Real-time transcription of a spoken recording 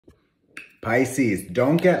Pisces,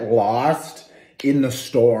 don't get lost in the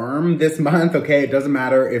storm this month, okay? It doesn't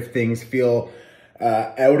matter if things feel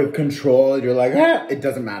out of control. You're like, it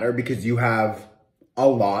doesn't matter because you have a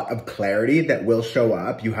lot of clarity that will show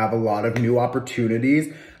up. You have a lot of new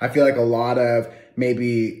opportunities. I feel like a lot of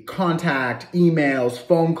maybe contact, emails,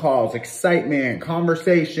 phone calls, excitement,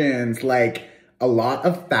 conversations, like a lot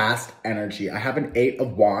of fast energy. I have an 8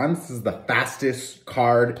 of Wands. This is the fastest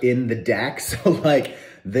card in the deck. So like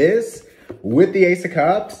this with the Ace of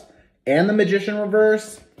Cups and the Magician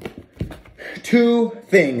reverse, two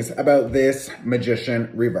things about this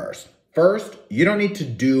Magician reverse. First, you don't need to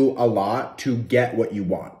do a lot to get what you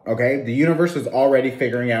want, okay? The universe is already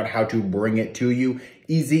figuring out how to bring it to you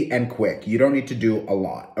easy and quick. You don't need to do a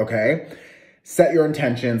lot, okay? Set your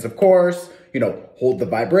intentions, of course, hold the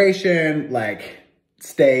vibration, like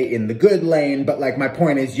stay in the good lane. But like my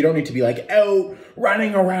point is you don't need to be like out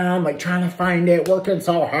running around, like trying to find it, working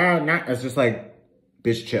so hard. It's just like,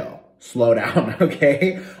 bitch, chill, slow down,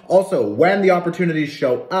 okay? Also, when the opportunities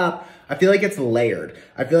show up, I feel like it's layered.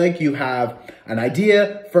 I feel like you have an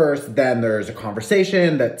idea first, then there's a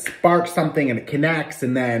conversation that sparks something and it connects,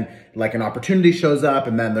 and then like an opportunity shows up,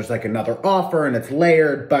 and then there's like another offer and it's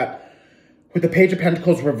layered. But with the Page of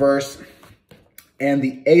Pentacles reverse and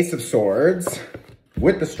the Ace of Swords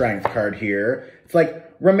with the Strength card here, it's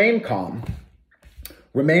like remain calm.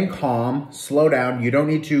 Remain calm, slow down. You don't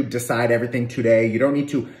need to decide everything today. You don't need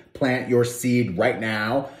to plant your seed right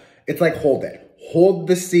now. It's like hold it. Hold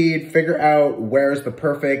the seed, figure out where's the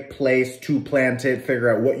perfect place to plant it,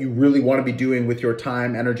 figure out what you really want to be doing with your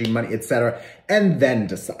time, energy, money, etc., and then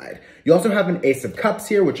decide. You also have an Ace of Cups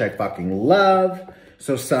here, which I fucking love.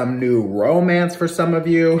 So some new romance for some of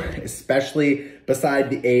you, especially beside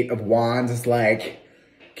the 8 of Wands. It's like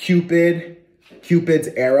Cupid's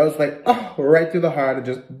arrows, like, oh, right through the heart, and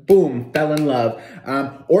just boom, fell in love.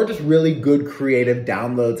 Or just really good creative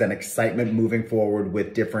downloads and excitement moving forward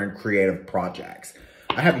with different creative projects.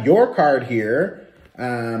 I have your card here,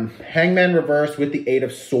 Hangman reverse with the 8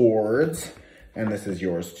 of Swords. And this is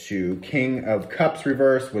yours too. King of Cups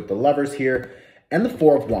reverse with the Lovers here, and the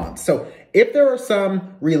 4 of Wands. So if there are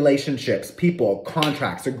some relationships, people,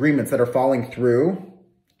 contracts, agreements that are falling through,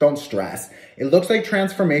 don't stress. It looks like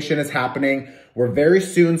transformation is happening. We're very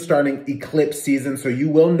soon starting eclipse season, so you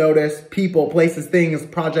will notice people, places, things,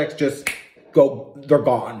 projects just go, they're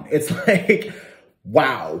gone. It's like,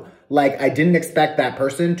 wow. Like, I didn't expect that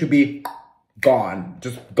person to be gone,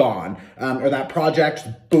 just gone. Or that project,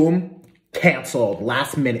 boom, canceled,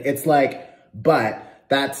 last minute. It's like, but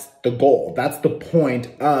that's the goal. That's the point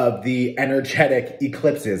of the energetic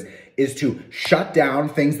eclipses, is to shut down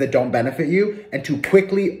things that don't benefit you and to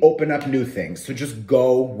quickly open up new things. So just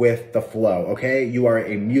go with the flow, okay? You are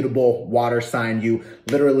a mutable water sign. You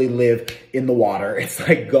literally live in the water. It's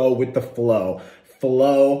like go with the flow.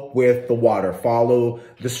 Flow with the water. Follow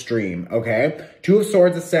the stream, okay? 2 of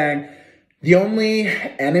Swords is saying the only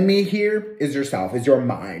enemy here is yourself, is your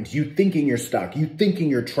mind. You thinking you're stuck. You thinking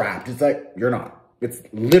you're trapped. It's like, you're not. It's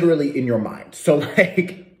literally in your mind. So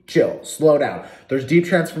like, chill, slow down. There's deep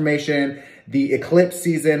transformation. The eclipse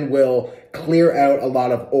season will clear out a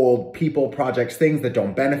lot of old people, projects, things that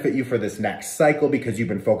don't benefit you for this next cycle because you've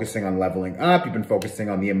been focusing on leveling up, you've been focusing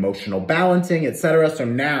on the emotional balancing, etc. So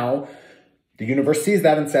now the universe sees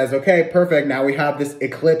that and says, okay, perfect. Now we have this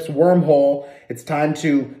eclipse wormhole. It's time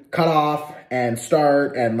to cut off and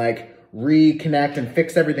start and like reconnect and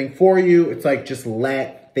fix everything for you. It's like, just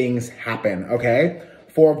let things happen, okay?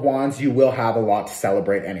 4 of Wands, you will have a lot to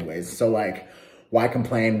celebrate anyways. So like, why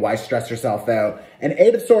complain? Why stress yourself out? And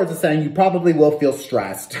 8 of Swords is saying you probably will feel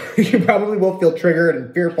stressed. You probably will feel triggered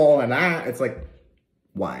and fearful and it's like,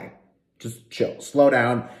 why? Just chill, slow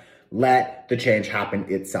down, let the change happen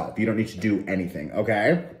itself. You don't need to do anything,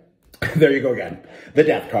 okay? There you go again. The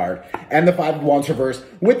Death card and the 5 of Wands reverse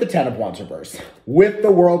with the 10 of Wands reverse, with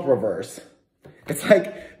the World reverse. It's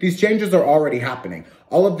like these changes are already happening.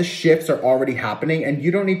 All of the shifts are already happening and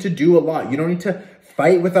you don't need to do a lot. You don't need to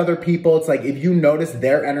fight with other people. It's like if you notice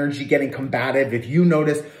their energy getting combative, if you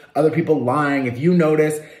notice other people lying, if you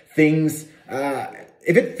notice things,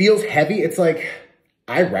 if it feels heavy, it's like,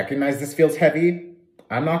 I recognize this feels heavy.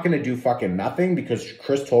 I'm not going to do fucking nothing because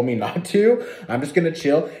Chris told me not to. I'm just going to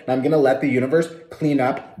chill and I'm going to let the universe clean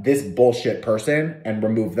up this bullshit person and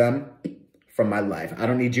remove them from my life. I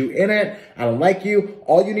don't need you in it. I don't like you.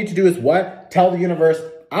 All you need to do is what? Tell the universe,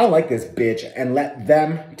 I don't like this bitch, and let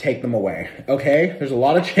them take them away, okay? There's a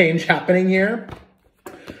lot of change happening here.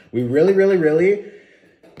 We really, really, really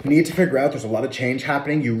need to figure out, there's a lot of change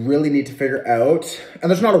happening. You really need to figure out,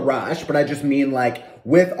 and there's not a rush, but I just mean like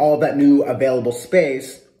with all that new available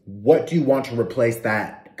space, what do you want to replace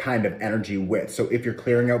that kind of energy with. So if you're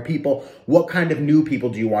clearing out people, what kind of new people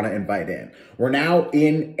do you want to invite in? We're now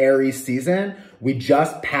in Aries season. We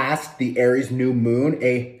just passed the Aries new moon,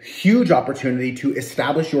 a huge opportunity to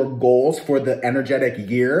establish your goals for the energetic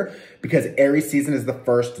year, because Aries season is the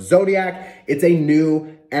first zodiac. It's a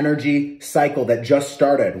new energy cycle that just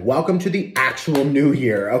started. Welcome to the actual new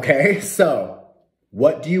year, okay? So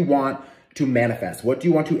what do you want to manifest? What do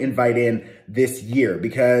you want to invite in this year?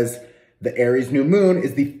 Because the Aries new moon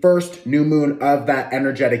is the first new moon of that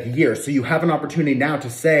energetic year. So you have an opportunity now to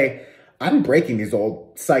say, I'm breaking these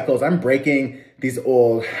old cycles. I'm breaking these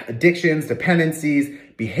old addictions, dependencies,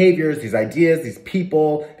 behaviors, these ideas, these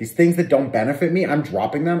people, these things that don't benefit me. I'm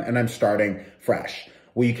dropping them and I'm starting fresh.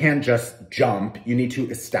 Well, you can't just jump. You need to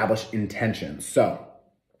establish intentions. So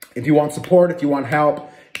if you want support, if you want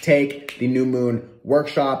help, take the new moon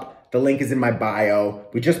workshop. The link is in my bio.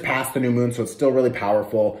 We just passed the new moon, so it's still really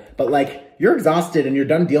powerful. But like, you're exhausted and you're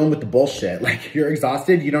done dealing with the bullshit. Like, you're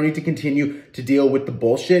exhausted. You don't need to continue to deal with the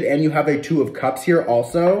bullshit. And you have a 2 of Cups here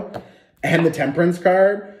also. And the Temperance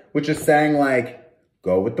card, which is saying like,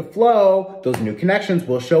 go with the flow. Those new connections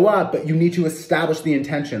will show up, but you need to establish the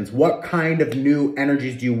intentions. What kind of new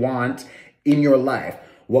energies do you want in your life?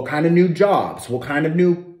 What kind of new jobs? What kind of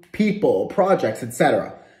new people, projects,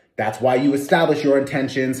 etc.? That's why you establish your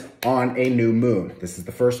intentions on a new moon. This is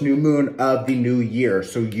the first new moon of the new year,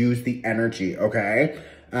 so use the energy, okay?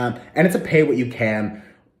 And it's a pay what you can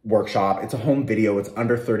workshop. It's a home video. It's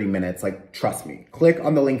under 30 minutes. Like, trust me. Click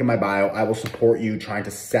on the link in my bio. I will support you trying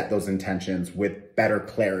to set those intentions with better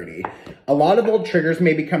clarity. A lot of old triggers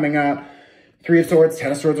may be coming up. 3 of Swords,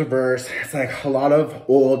 10 of Swords reverse. It's like a lot of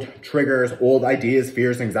old triggers, old ideas,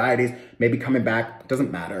 fears, anxieties may be coming back.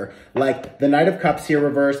 Doesn't matter. Like the Knight of Cups here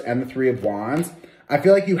reverse and the 3 of Wands. I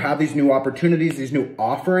feel like you have these new opportunities, these new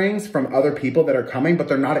offerings from other people that are coming, but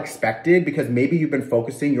they're not expected because maybe you've been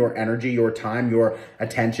focusing your energy, your time, your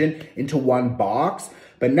attention into one box.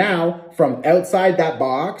 But now from outside that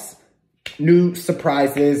box, new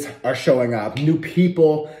surprises are showing up, new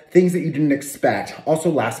people, things that you didn't expect. Also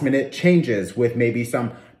last minute changes with maybe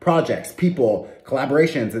some projects, people,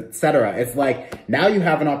 collaborations, etc. It's like now you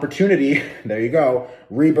have an opportunity, there you go,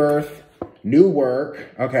 rebirth, new work,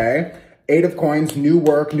 okay? 8 of Coins, new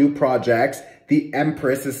work, new projects. The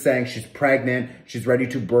Empress is saying she's pregnant, she's ready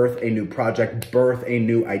to birth a new project, birth a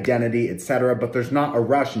new identity, etc. But there's not a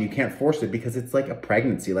rush and you can't force it because it's like a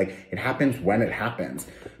pregnancy. Like it happens when it happens.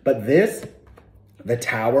 But this, the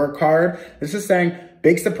Tower card, this is saying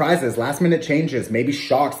big surprises, last minute changes, maybe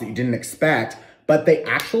shocks that you didn't expect, but they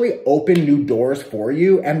actually open new doors for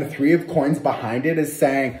you. And the 3 of Coins behind it is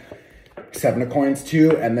saying 7 of Coins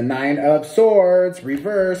too, and the 9 of Swords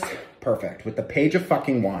reversed. Perfect. With the Page of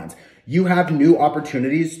fucking Wands. You have new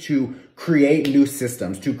opportunities to create new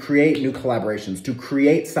systems, to create new collaborations, to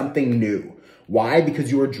create something new. Why?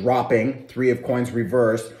 Because you are dropping 3 of Coins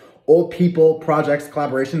reverse, old people, projects,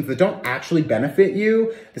 collaborations that don't actually benefit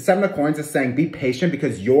you. The 7 of Coins is saying be patient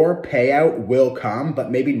because your payout will come, but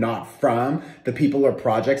maybe not from the people or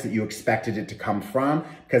projects that you expected it to come from,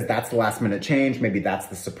 because that's the last minute change. Maybe that's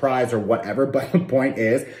the surprise or whatever. But the point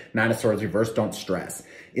is, 9 of Swords reverse, don't stress.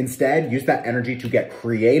 Instead, use that energy to get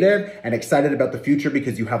creative and excited about the future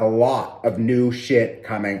because you have a lot of new shit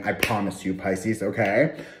coming. I promise you, Pisces,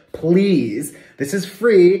 okay? Please, this is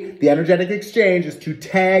free. The energetic exchange is to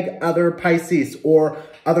tag other Pisces or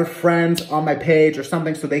other friends on my page or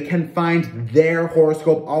something so they can find their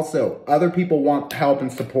horoscope also. Other people want help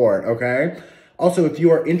and support, okay? Also, if you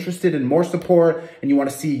are interested in more support and you want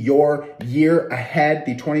to see your year ahead,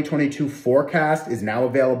 the 2022 forecast is now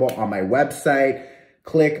available on my website.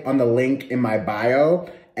 Click on the link in my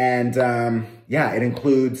bio. And yeah, it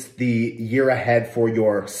includes the year ahead for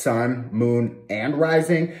your sun, moon, and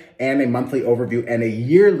rising, and a monthly overview and a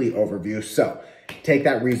yearly overview. So take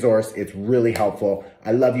that resource. It's really helpful.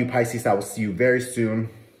 I love you, Pisces. I will see you very soon.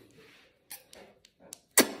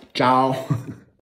 Ciao.